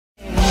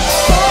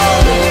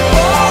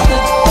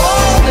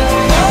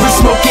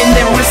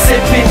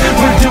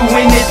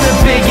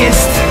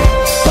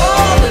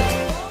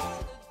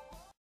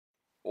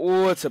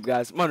What's up,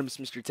 guys? My name is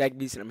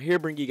MrTechBeast, and I'm here to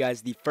bring you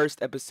guys the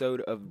first episode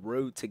of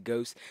Road to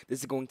Ghost. This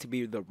is going to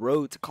be the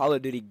Road to Call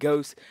of Duty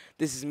Ghost.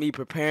 This is me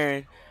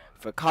preparing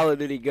for Call of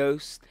Duty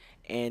Ghost,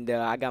 and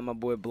I got my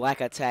boy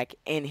Black Attack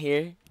in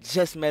here.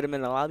 Just met him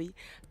in the lobby.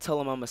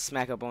 Told him I'm gonna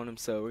smack up on him,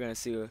 so we're gonna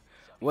see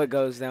what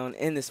goes down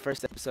in this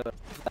first episode.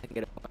 Hopefully I can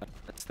get it.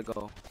 That's the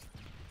goal.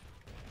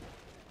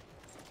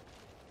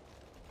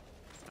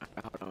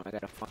 Alright, hold on, I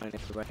gotta find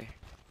everybody.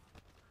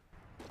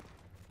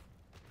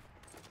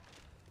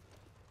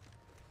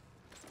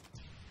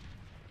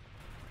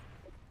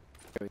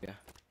 There we go.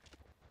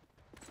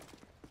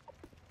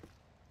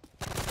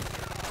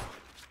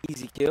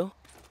 Easy kill.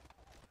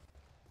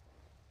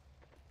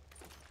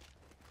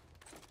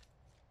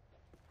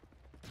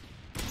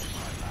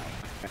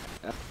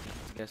 Right,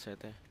 guess right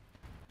there.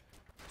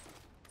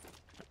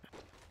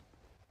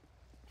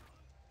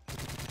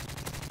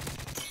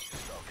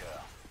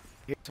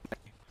 Here's somebody.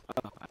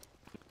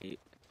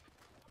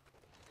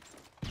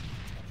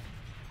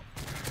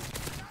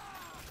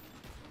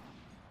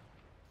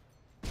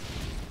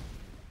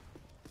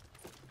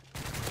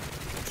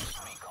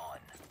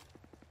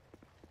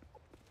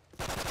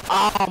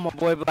 Oh, oh, my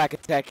boy Black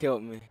Attack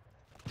killed me.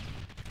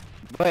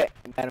 But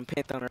I got him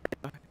pinned on her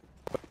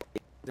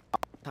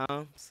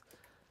times.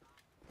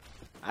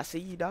 I see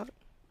you, dog.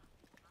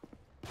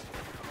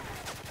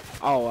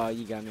 Oh, wow,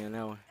 you got me on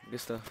that one.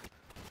 Good stuff.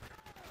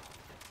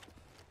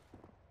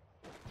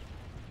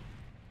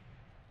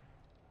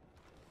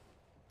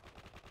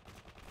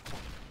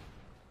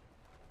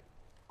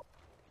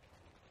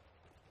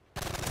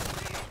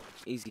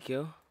 Easy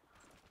kill.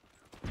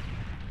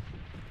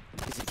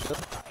 Easy kill.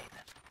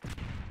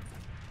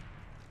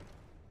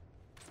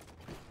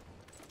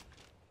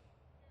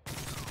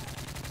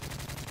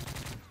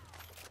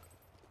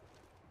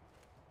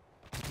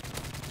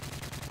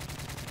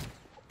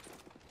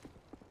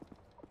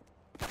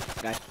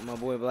 Got my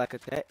boy Black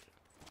Attack.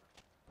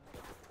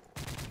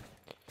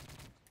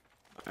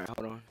 Alright,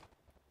 hold on.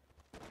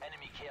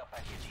 Enemy care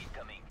package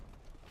incoming.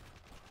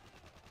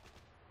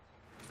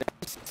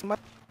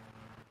 Somebody?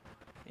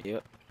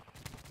 Yep.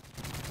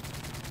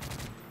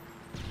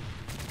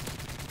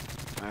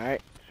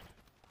 Alright.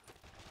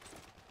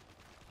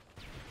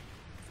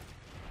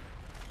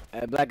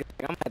 Black Attack,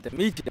 I'm gonna have to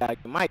meet you, dog.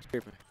 Your mic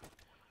tripping.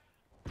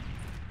 I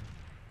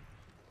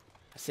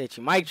said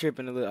your mic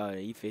tripping a little. Oh,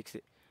 you fixed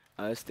it.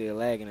 It's still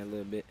lagging a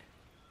little bit.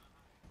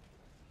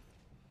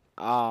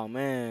 Oh,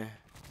 man.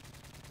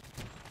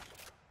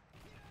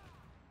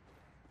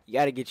 You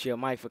gotta get you a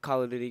mic for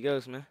Call of Duty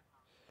Ghost, man.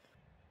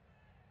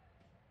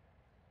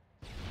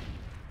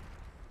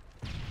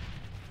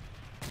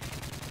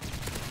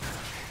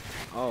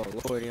 Oh,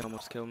 Lord, he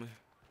almost killed me.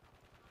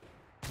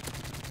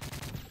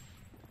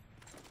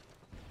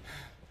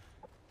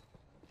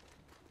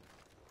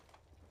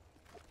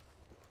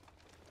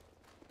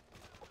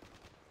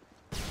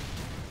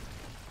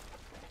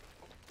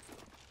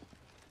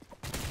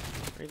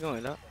 Where you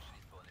going, dog?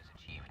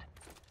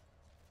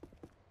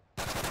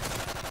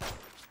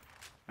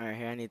 Alright,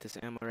 here, I need this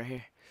ammo right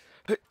here.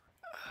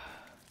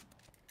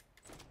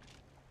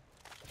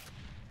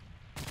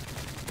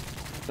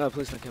 No,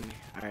 please don't kill me.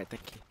 Alright,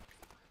 thank you.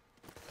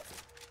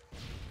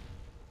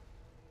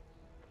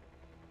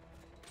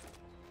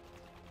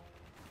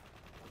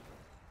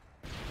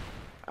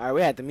 Alright,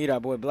 we had to meet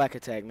our boy Black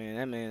Attack, man.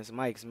 That man's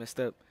mic's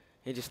messed up.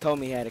 He just told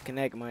me he had a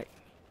Connect mic.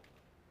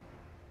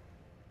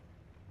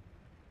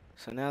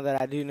 So now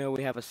that I do know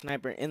we have a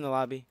sniper in the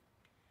lobby,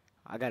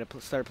 I gotta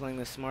start playing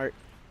this smart.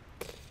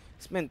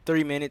 It's been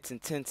 3 minutes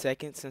and 10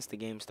 seconds since the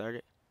game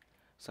started.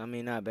 So, I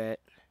mean, not bad.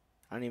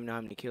 I don't even know how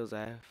many kills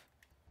I have.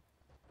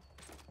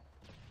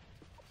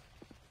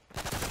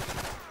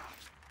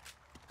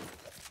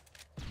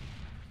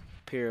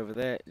 Peer over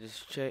that,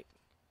 just check.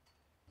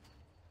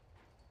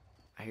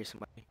 I hear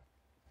somebody.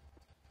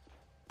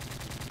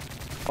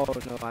 Oh no,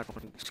 I don't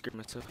want to scare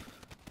myself.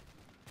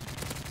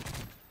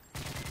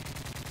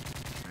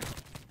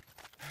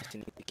 Just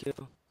need to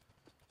kill.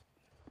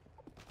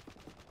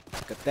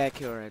 Got that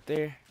kill right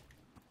there.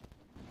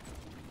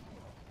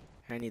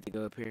 I need to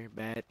go up here,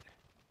 bad.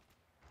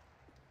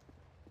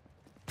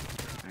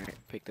 Alright,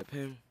 picked up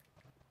him.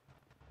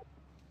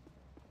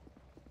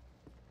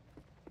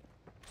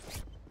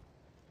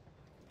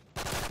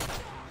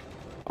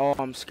 Oh,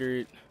 I'm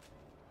scared.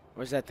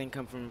 Where's that thing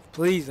come from?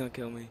 Please don't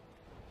kill me.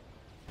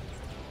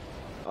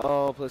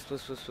 Oh, plus.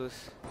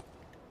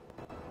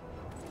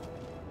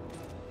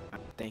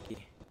 Thank you.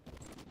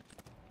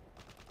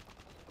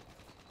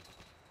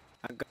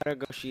 I gotta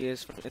go. She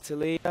is from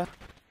Italy. Oh,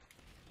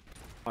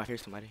 I hear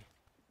somebody.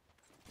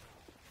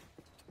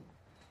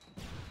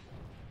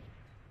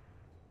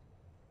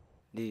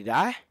 Did he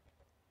die?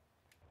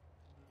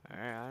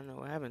 Alright, I don't know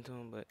what happened to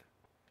him, but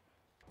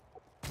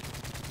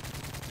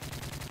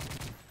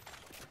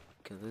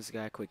kill this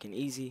guy quick and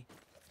easy.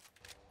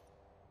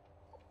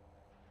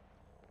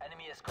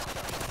 Enemy escort.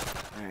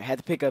 Alright, had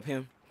to pick up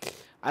him.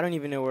 I don't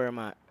even know where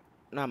not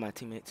my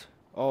teammates.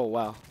 Oh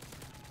wow.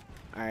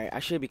 Alright, I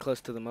should be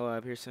close to the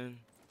MOAB here soon.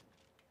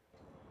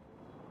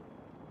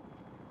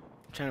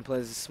 I'm trying to play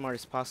as smart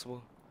as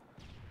possible.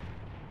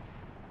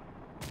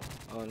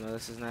 Oh no,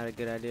 this is not a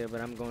good idea,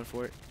 but I'm going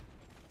for it.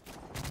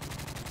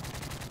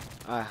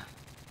 Ah.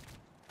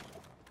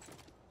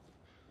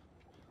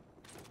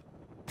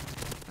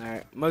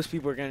 Alright, most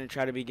people are going to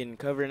try to be getting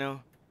cover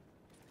now.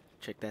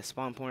 Check that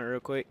spawn point real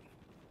quick.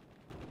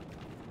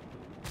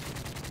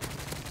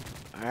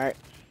 Alright.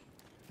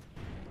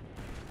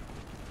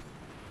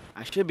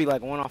 I should be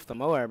like 1 off the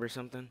MOAB or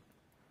something.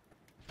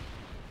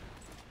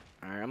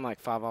 Alright, I'm like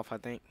 5 off, I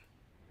think.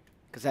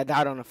 Because I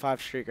died on a 5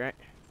 streak, right?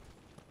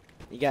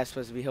 You guys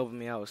supposed to be helping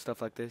me out with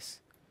stuff like this.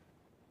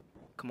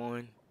 Come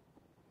on.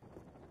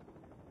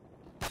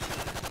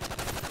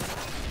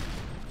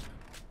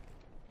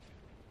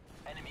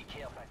 Enemy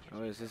care package.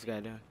 What is this guy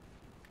doing?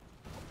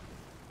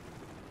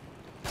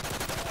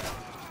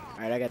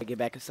 Alright, I gotta get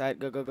back inside.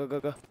 Go, go, go, go,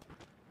 go.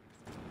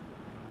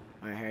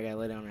 Alright, here, I gotta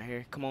lay down right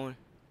here. Come on.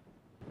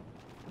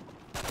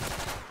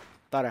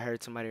 Thought I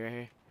heard somebody right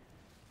here.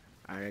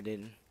 Alright, I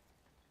didn't.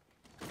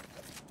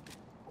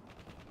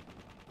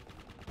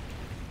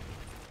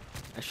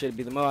 That should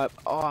be the MOAB.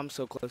 Oh, I'm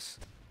so close.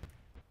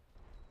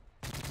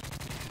 I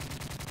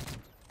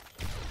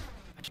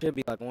should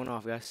be like 1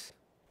 off, guys.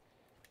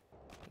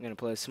 I'm gonna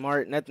play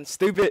smart, nothing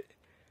stupid.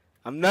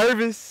 I'm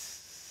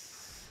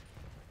nervous.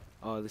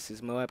 Oh, this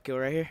is MOAB kill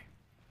right here.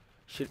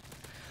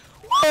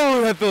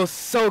 Oh, that feels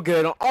so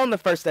good. On the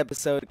first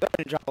episode, go ahead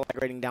and drop a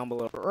like rating down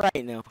below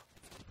right now.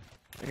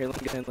 Here,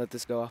 let me go ahead and let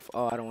this go off.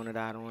 Oh, I don't want to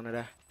die. I don't want to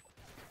die.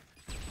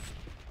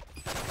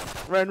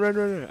 Run, run,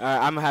 run, run.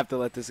 Alright, I'm gonna have to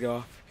let this go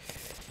off.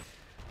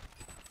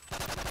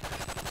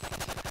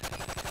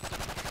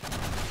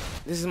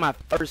 This is my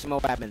first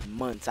MOAB in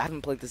months. I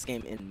haven't played this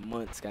game in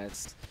months,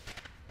 guys.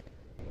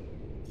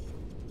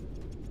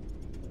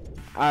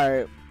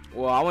 Alright,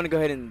 well, I want to go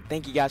ahead and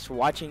thank you guys for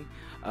watching.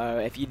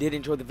 If you did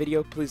enjoy the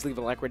video, please leave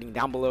a like rating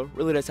down below.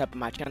 Really does help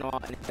my channel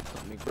out and it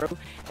helps me grow.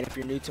 And if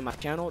you're new to my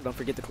channel, don't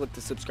forget to click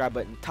the subscribe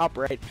button top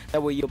right.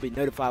 That way you'll be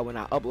notified when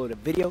I upload a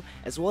video.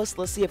 As well as,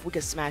 let's see if we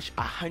can smash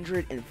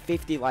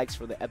 150 likes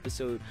for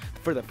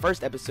the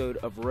first episode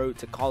of Road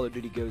to Call of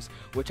Duty Ghosts,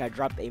 which I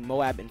dropped a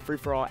MOAB in free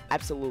for all.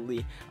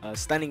 Absolutely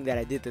stunning that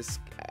I did this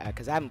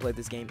because I haven't played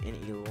this game in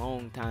a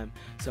long time.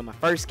 So my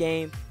first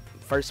game.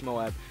 First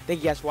MOAB. Thank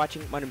you guys for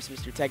watching. My name is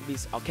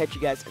MrTechBeast. I'll catch you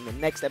guys in the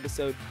next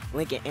episode.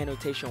 Link and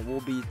annotation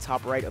will be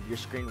top right of your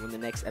screen when the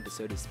next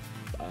episode is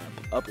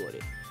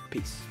uploaded.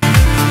 Peace.